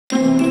This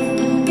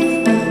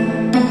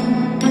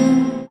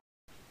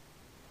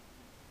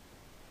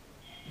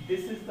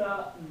is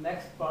the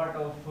next part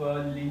of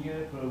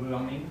linear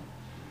programming,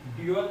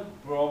 dual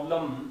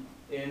problem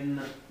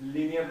in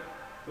linear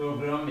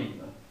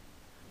programming.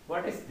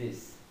 What is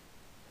this?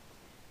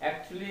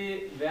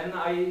 Actually, when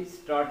I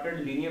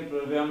started linear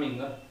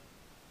programming,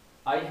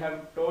 I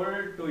have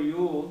told to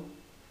you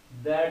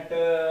that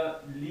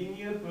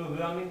linear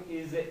programming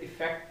is an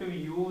effective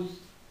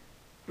use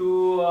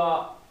to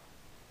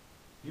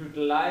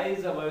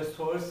utilize our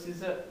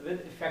resources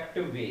with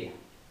effective way.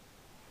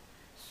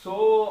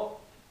 So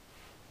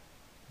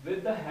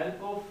with the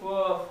help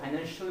of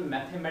financial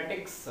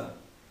mathematics,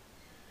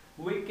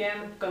 we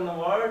can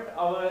convert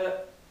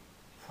our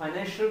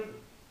financial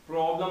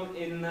problem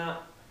in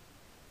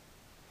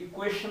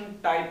equation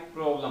type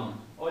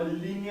problem or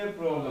linear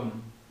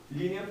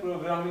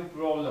programming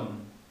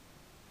problem.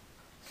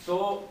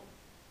 So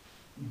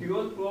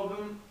dual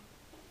problem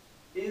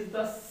is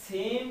the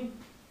same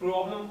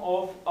problem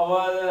of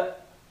our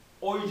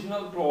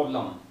original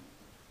problem.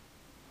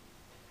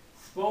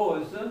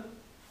 Suppose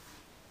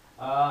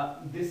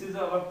this is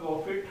our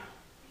profit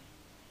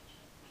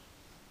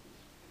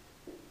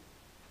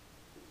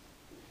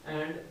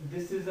and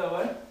this is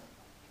our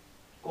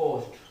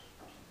cost.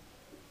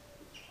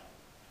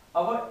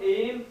 Our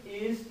aim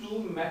is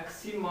to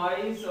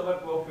maximize our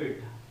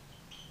profit,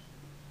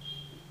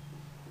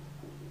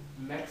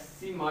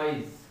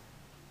 maximize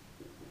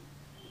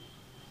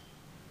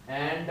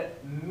and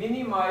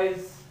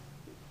minimize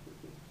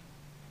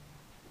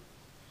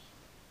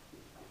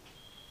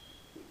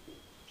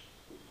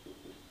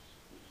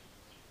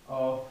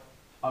of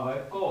our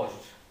cost.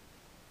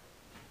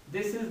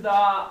 This is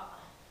the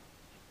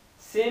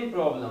same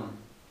problem.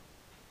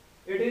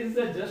 It is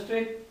just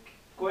a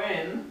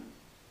coin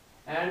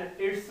and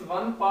its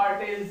one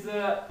part is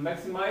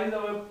maximize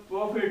our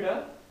profit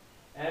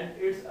and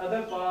its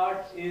other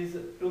part is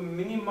to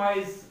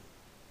minimize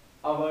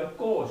our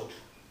cost.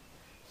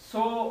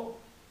 So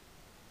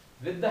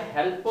with the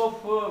help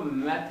of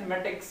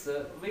mathematics,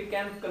 we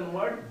can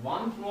convert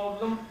one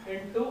problem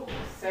into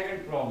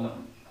second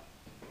problem.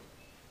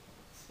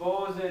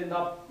 Suppose in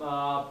the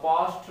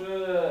past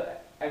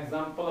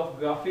example of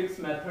graphics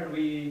method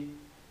we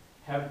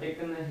have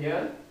taken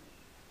here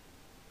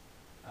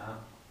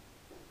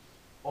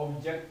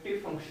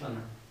objective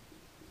function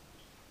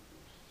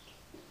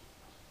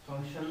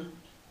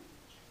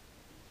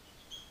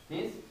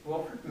means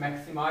profit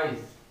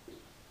maximize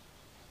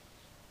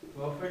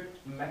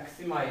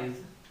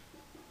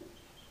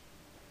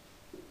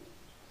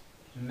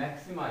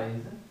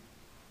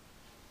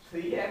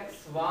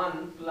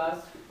 3x1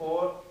 plus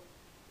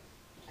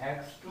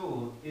 4x2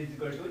 is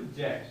equal to z.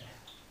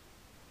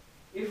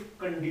 If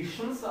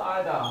conditions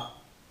are the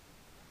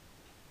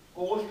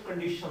cost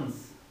conditions,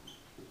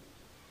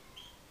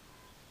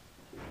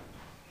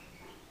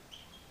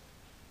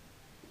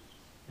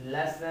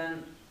 less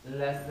than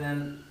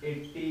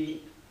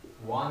 80,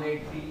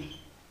 180,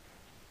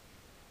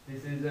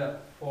 this is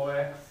a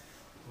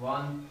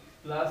 4x1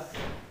 plus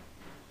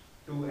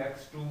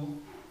 2x2,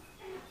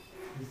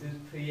 this is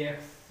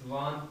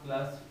 3x1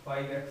 plus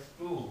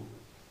 5x2.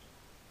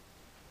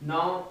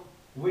 Now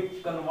we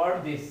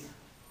convert this.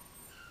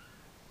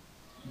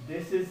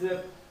 This is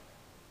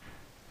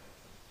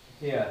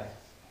here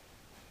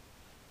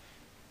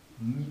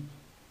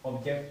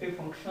objective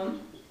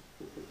function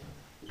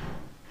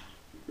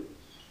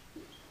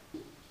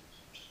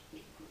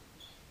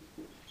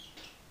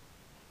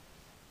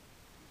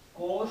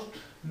cost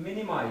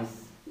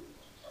minimize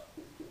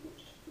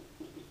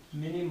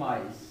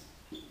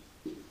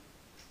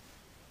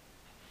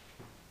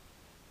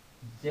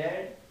z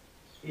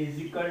is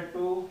equal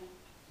to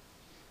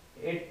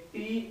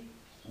 80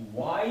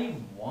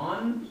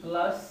 y1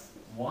 plus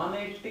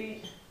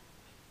 180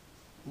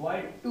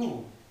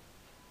 y2.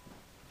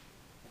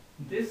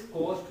 This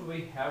cost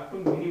we have to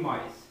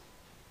minimize.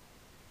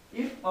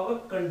 If our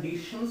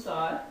conditions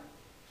are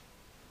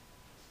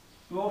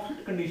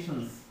profit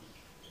conditions,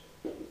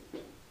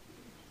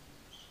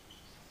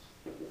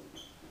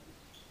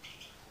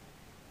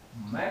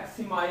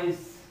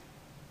 maximize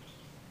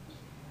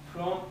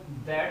from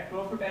that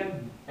profit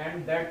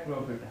and that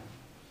profit,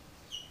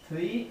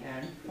 3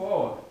 and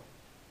 4.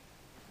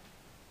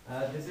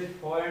 This is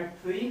 4 and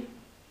 3,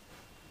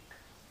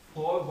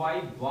 4 by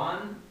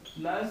 1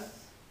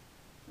 plus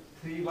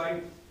 3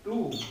 by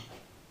 2,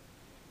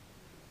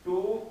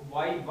 2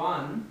 by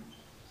 1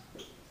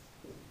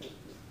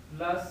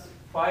 plus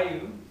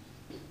 5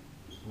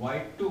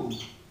 by 2.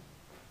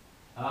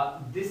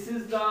 This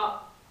is the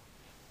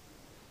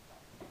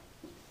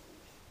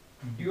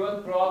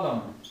dual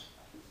problem.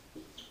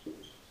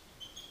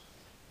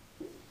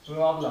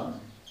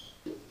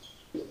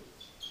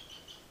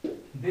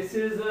 This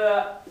is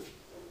a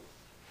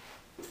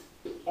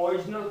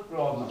original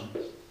problem.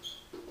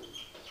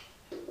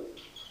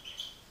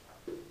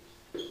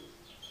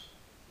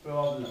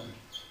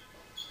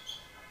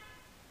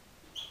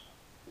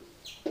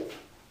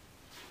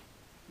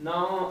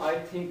 Now I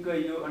think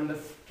you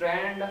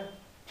understand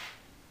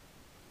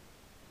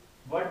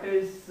what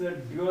is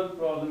dual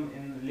problem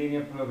in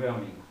linear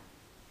programming.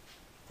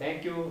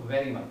 Thank you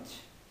very much.